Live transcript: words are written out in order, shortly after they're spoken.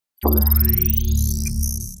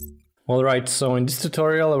Alright, so in this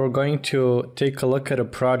tutorial we're going to take a look at a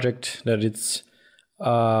project that it's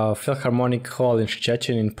Philharmonic Hall in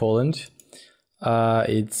Szczecin in Poland.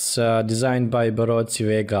 It's designed by Barozzi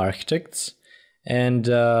Veiga architects, and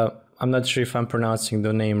I'm not sure if I'm pronouncing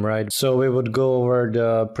the name right. So we would go over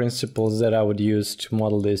the principles that I would use to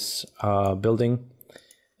model this building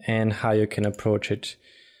and how you can approach it.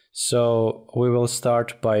 So we will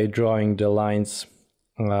start by drawing the lines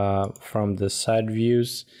from the side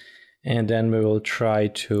views, and then we will try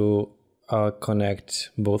to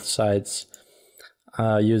connect both sides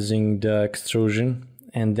using the extrusion.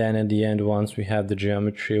 And then at the end, once we have the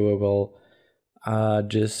geometry, we will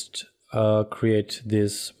just create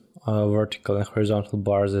these vertical and horizontal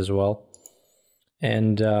bars as well.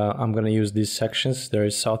 And I'm going to use these sections. There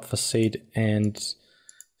is south facade and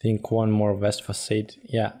I think one more west facade.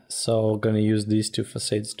 Yeah, so I'm going to use these two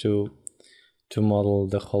facades to model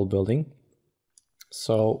the whole building.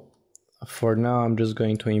 So for now, I'm just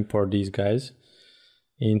going to import these guys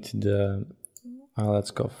into the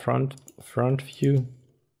let's go front view,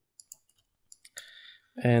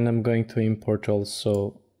 and I'm going to import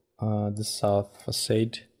also the south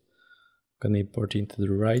facade. I'm going to import into the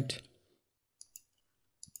right.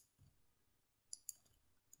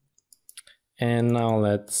 And now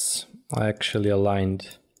let's actually align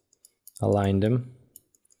them.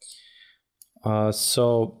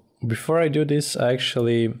 So before I do this, let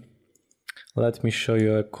me show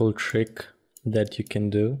you a cool trick that you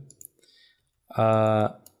can do.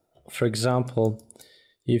 For example,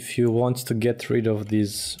 if you want to get rid of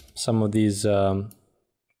some of these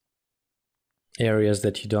areas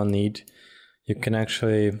that you don't need, you can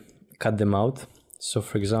actually cut them out. So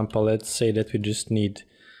for example, let's say that we just need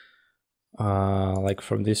like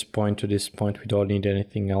from this point to this point, we don't need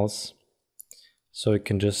anything else. So we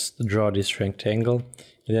can just draw this rectangle,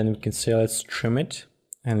 and then we can say let's trim it,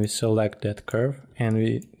 and we select that curve and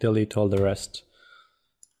we delete all the rest.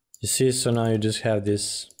 You see, so now you just have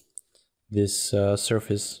this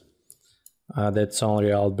surface that's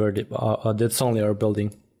only our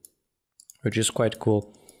building, which is quite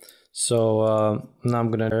cool. So now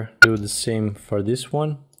I'm gonna do the same for this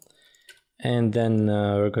one, and then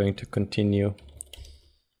we're going to continue.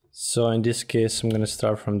 So in this case, I'm gonna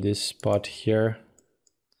start from this spot here,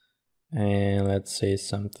 and let's say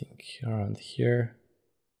something around here,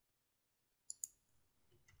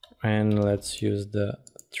 and let's use the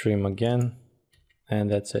trim again,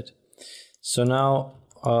 and that's it. So now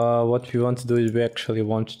what we want to do is we actually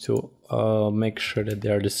want to make sure that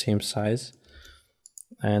they are the same size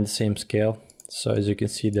and the same scale. So as you can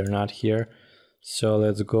see, they're not here. So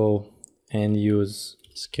let's go and use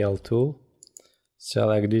scale tool,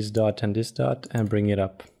 select this dot and bring it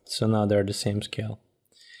up. So now they're the same scale.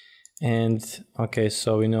 And okay,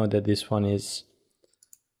 so we know that this one is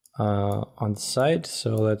on the side,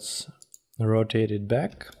 so let's rotate it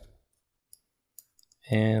back,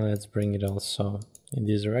 and let's bring it also in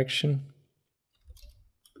this direction.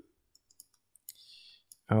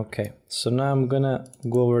 Okay, so now I'm gonna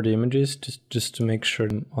go over the images just to make sure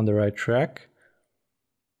I'm on the right track.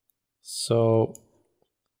 So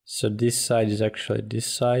this side is actually this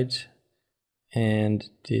side, and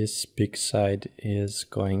this big side is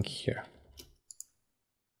going here.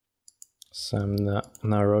 So I'm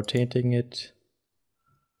now rotating it,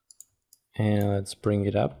 and let's bring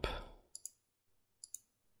it up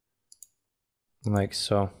like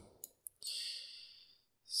so.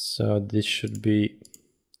 So this should be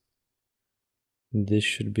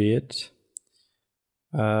it.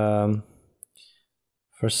 For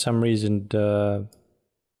some reason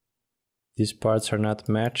these parts are not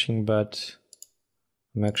matching, but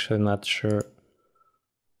I'm actually not sure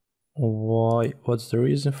what's the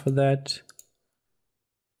reason for that.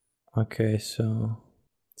 Okay, so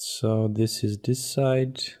this is this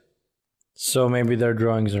side. So maybe their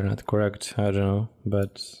drawings are not correct, I don't know,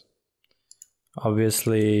 but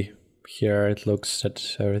obviously here it looks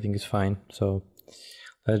that everything is fine. So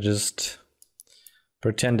let's just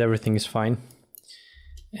pretend everything is fine,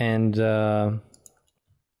 and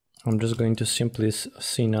I'm just going to simply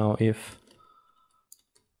see now if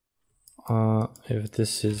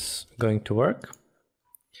this is going to work.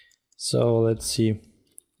 So let's see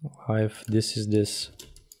if this is this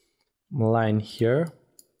line here,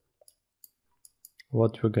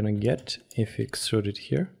 what we're gonna get if we extrude it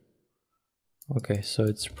here. Okay, so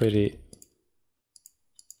it's pretty.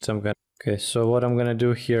 Okay, so what I'm gonna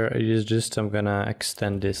do here is just I'm gonna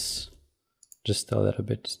extend this just a little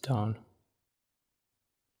bit down,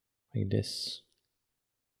 like this.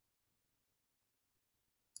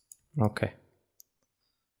 Okay,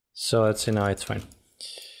 so let's see, now it's fine.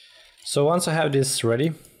 So once I have this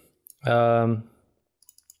ready, I'm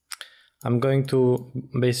going to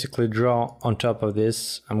basically draw on top of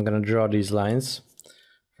this. I'm gonna draw these lines.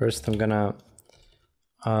 First, I'm gonna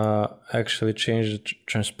actually change the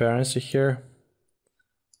transparency here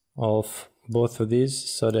of both of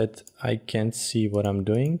these so that I can see what I'm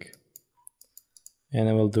doing. And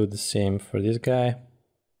I will do the same for this guy.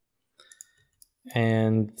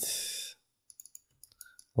 And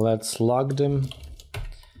let's log them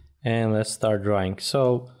and let's start drawing.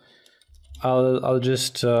 So I'll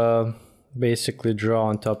just basically draw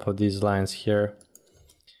on top of these lines here,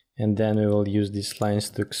 and then we will use these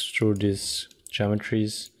lines to extrude these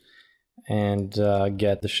geometries and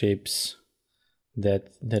get the shapes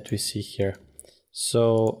that we see here.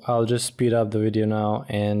 So I'll just speed up the video now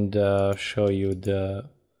and show you the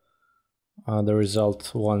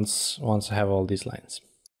result once I have all these lines.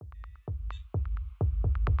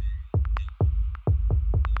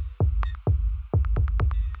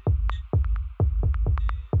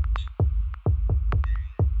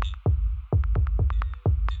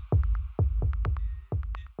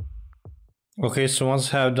 Okay, so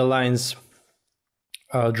once I have the lines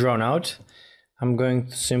drawn out, I'm going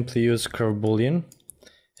to simply use curve boolean,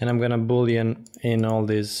 and I'm gonna boolean in all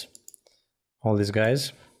these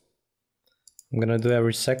guys. I'm gonna do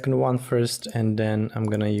every second one first, and then I'm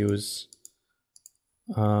gonna use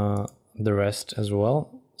the rest as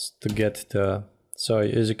well to get the. So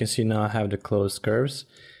as you can see now, I have the closed curves,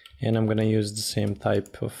 and I'm gonna use the same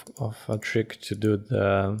type of a trick to do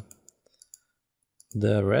the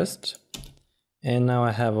rest. And now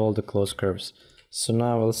I have all the closed curves. So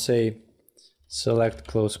now I will say select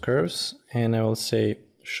closed curves, and I will say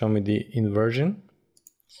show me the inversion,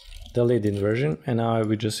 delete inversion, and now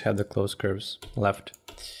we just have the closed curves left.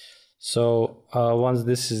 So once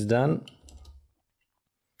this is done,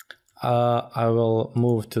 I will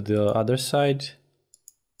move to the other side,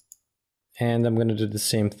 and I'm going to do the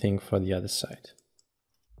same thing for the other side.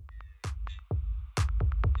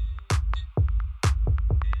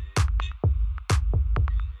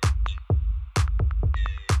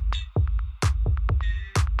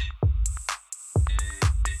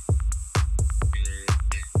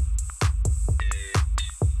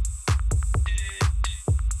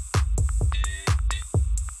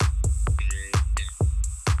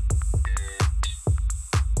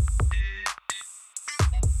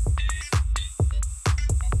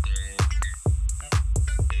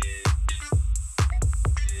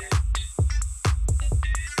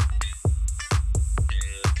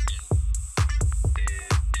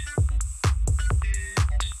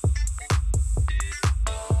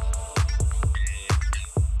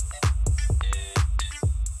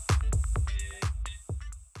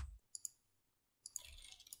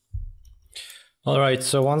 Alright,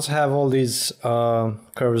 so once I have all these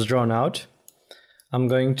curves drawn out, I'm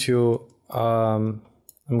going to start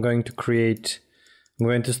creating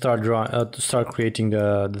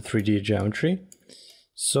the 3D geometry.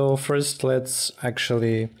 So first, let's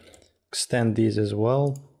actually extend these as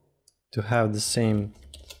well to have the same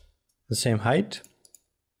height.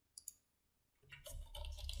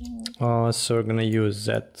 So we're gonna use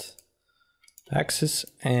Z axis,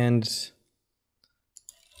 and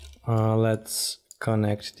let's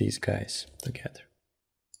connect these guys together.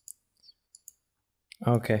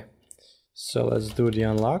 Okay, so let's do the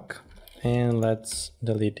unlock, and let's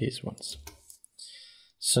delete these ones.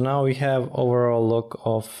 So now we have overall look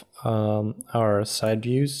of our side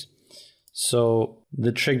views. So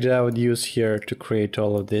the trick that I would use here to create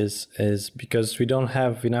all of this is, because we don't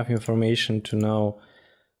have enough information to know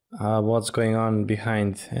what's going on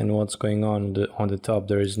behind and what's going on the top.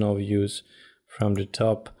 There is no views from the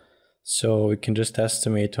top. So we can just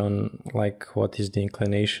estimate on like what is the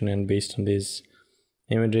inclination, and based on these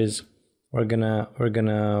images, we're gonna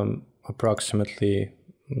approximately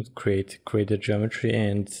create a geometry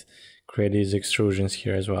and create these extrusions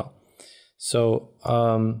here as well. So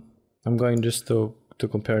I'm going just to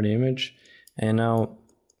compare the image, and now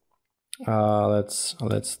let's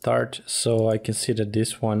start. So I can see that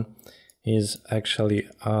this one is actually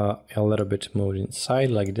a little bit moved inside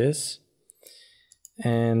like this.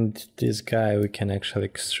 And this guy we can actually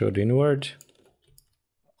extrude inward,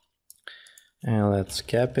 and let's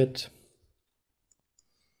cap it.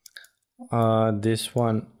 This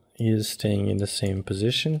one is staying in the same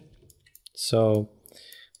position. So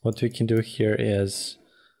what we can do here is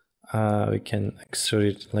we can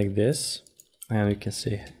extrude it like this, and we can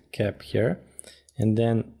say cap here, and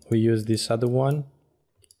then we use this other one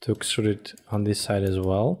to extrude it on this side as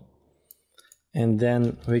well, and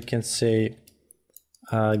then we can say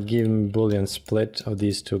give me Boolean split of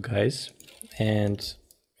these two guys, and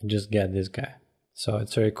you just get this guy. So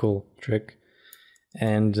it's a very cool trick.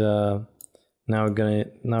 And now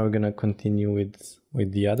we're gonna continue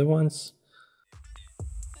with the other ones.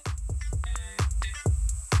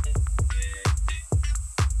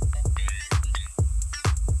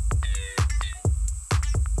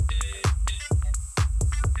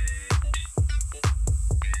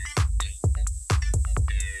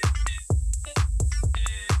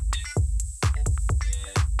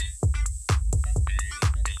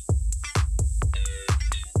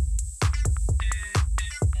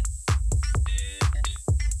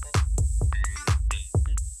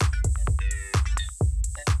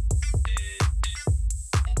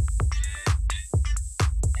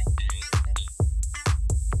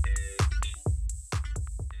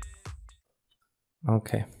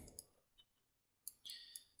 Okay,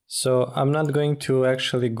 so I'm not going to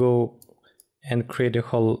actually go and create the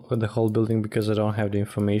whole building because I don't have the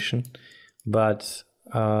information, but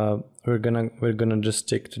we're gonna just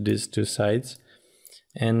stick to these two sides.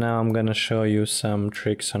 And now I'm gonna show you some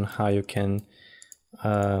tricks on how you can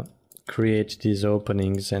create these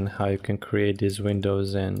openings and how you can create these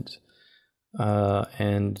windows and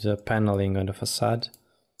paneling on the facade.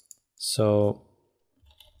 So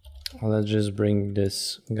let's just bring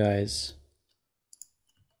this, guys,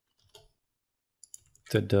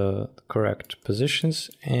 to the correct positions,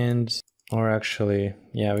 or actually,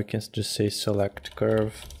 yeah, we can just say select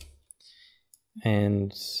curve,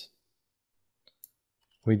 and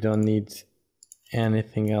we don't need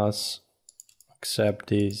anything else except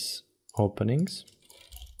these openings.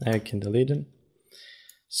 I can delete them.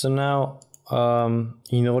 So now,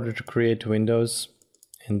 in order to create windows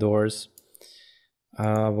and doors,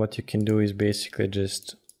 what you can do is basically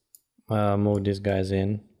just move these guys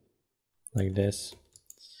in like this,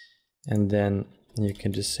 and then you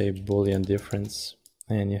can just say Boolean difference,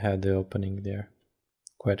 and you have the opening there.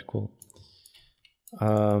 Quite cool.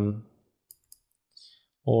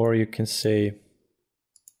 Or you can say,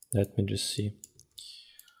 let me just see,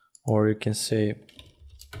 or you can say,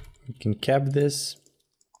 you can cap this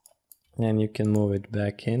and you can move it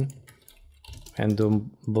back in and do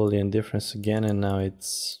Boolean difference again, and now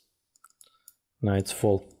it's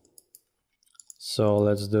full. So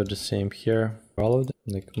let's do the same here for all of them,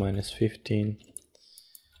 like -15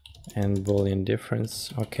 and Boolean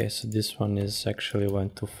difference. Okay, so this one is actually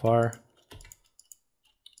went too far.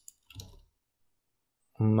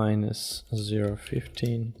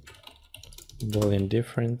 -0.15 Boolean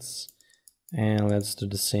difference, and let's do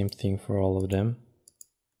the same thing for all of them.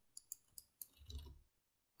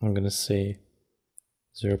 I'm gonna say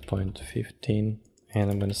 0.15,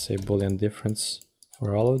 and I'm gonna say Boolean difference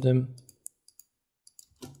for all of them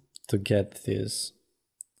to get this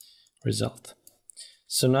result.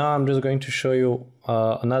 So now I'm just going to show you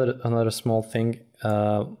another small thing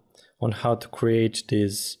on how to create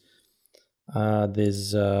these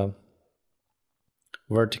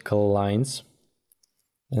vertical lines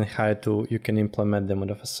and how you can implement them on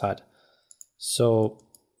the facade. So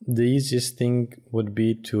the easiest thing would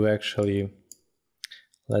be to actually,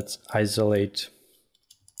 let's isolate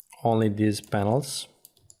only these panels.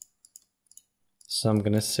 So I'm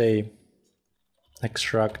gonna say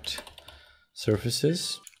extract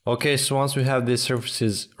surfaces. Okay, so once we have these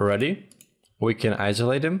surfaces ready, we can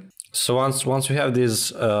isolate them. So once we have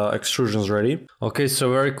these extrusions ready, okay, so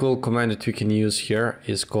a very cool command that we can use here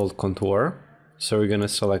is called contour. So we're gonna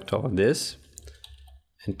select all of this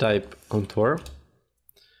and type contour.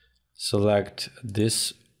 Select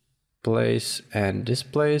this place and this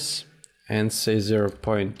place and say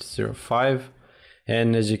 0.05,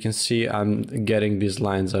 and as you can see, I'm getting these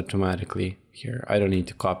lines automatically here. I don't need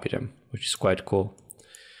to copy them, which is quite cool.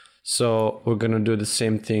 So we're gonna do the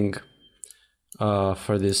same thing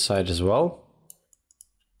for this side as well.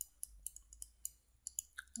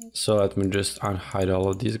 So let me just unhide all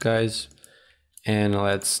of these guys, and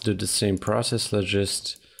let's do the same process. Let's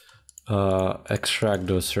just extract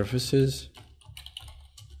those surfaces,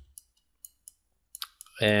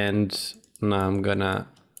 and now I'm gonna,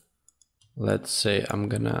 let's say I'm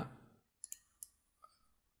gonna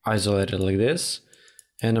isolate it like this,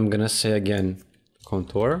 and I'm gonna say again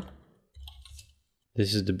contour.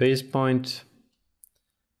 This is the base point,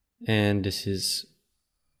 and this is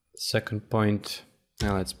second point.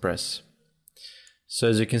 Now let's press. So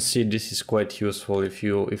as you can see, this is quite useful if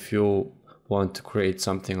you want to create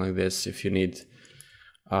something like this, if you need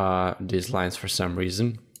these lines for some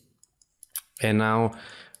reason. And now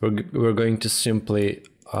we're going to simply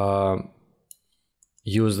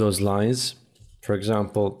use those lines. For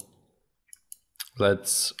example,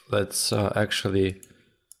 let's actually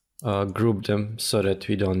group them so that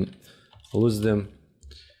we don't lose them.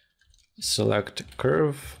 select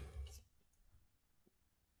curve,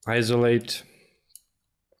 isolate,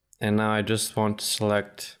 and now I just want to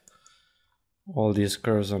select all these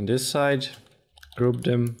curves on this side, group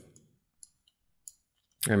them,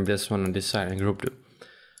 and this one on this side and group them.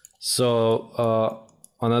 So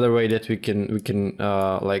another way that we can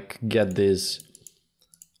like get these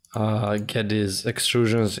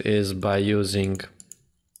extrusions is by using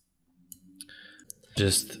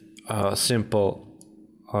just a simple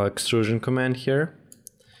extrusion command here.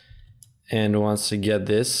 And once I get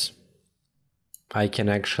this, I can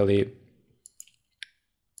actually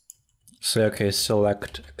say, okay,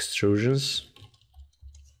 select extrusions,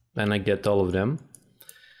 and I get all of them.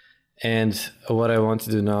 And what I want to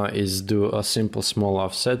do now is do a simple small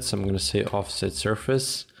offset. So I'm going to say offset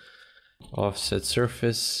surface,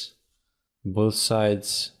 both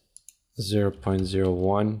sides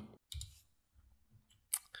 0.01.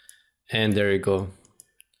 And there you go.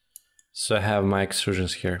 So I have my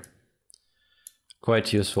extrusions here.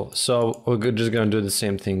 Quite useful. So we're just going to do the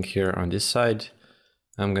same thing here on this side.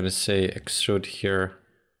 I'm going to say extrude here,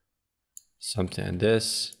 something like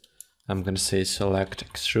this. I'm going to say select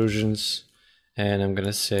extrusions, and I'm going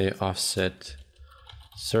to say offset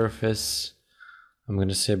surface. I'm going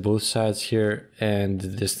to say both sides here, and the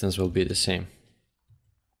distance will be the same.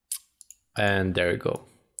 And there you go.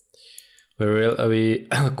 We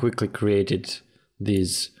quickly created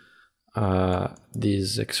these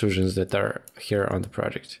extrusions that are here on the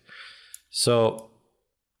project. So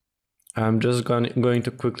I'm just going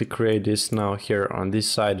to quickly create this now here on this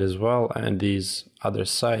side as well, and these other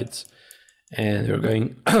sides, and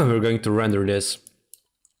we're going to render this,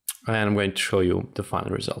 and I'm going to show you the final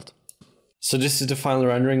result. So this is the final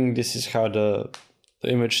rendering. This is how the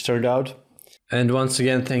image turned out. And once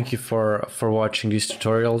again, thank you for watching these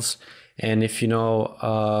tutorials. And if you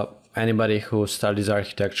know anybody who studies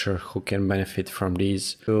architecture who can benefit from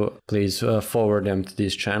these, please forward them to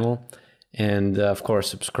this channel, and of course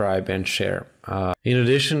subscribe and share. In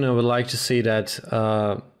addition, I would like to say that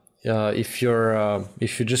if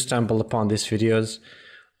you just stumble upon these videos,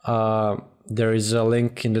 there is a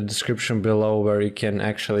link in the description below where you can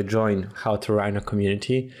actually join How to Rhino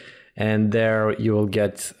Community, and there you will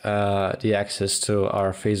get the access to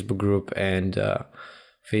our Facebook group and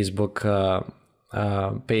Facebook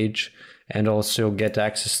page, and also get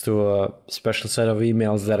access to a special set of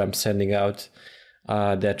emails that I'm sending out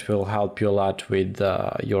that will help you a lot with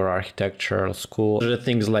your architectural school. There are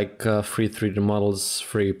things like free 3D models,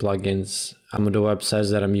 free plugins, the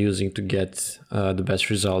websites that I'm using to get the best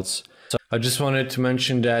results. So I just wanted to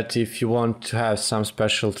mention that if you want to have some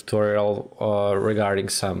special tutorial regarding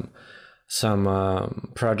some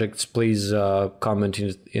projects, please comment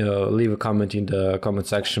leave a comment in the comment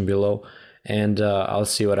section below, and I'll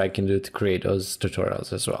see what I can do to create those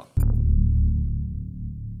tutorials as well.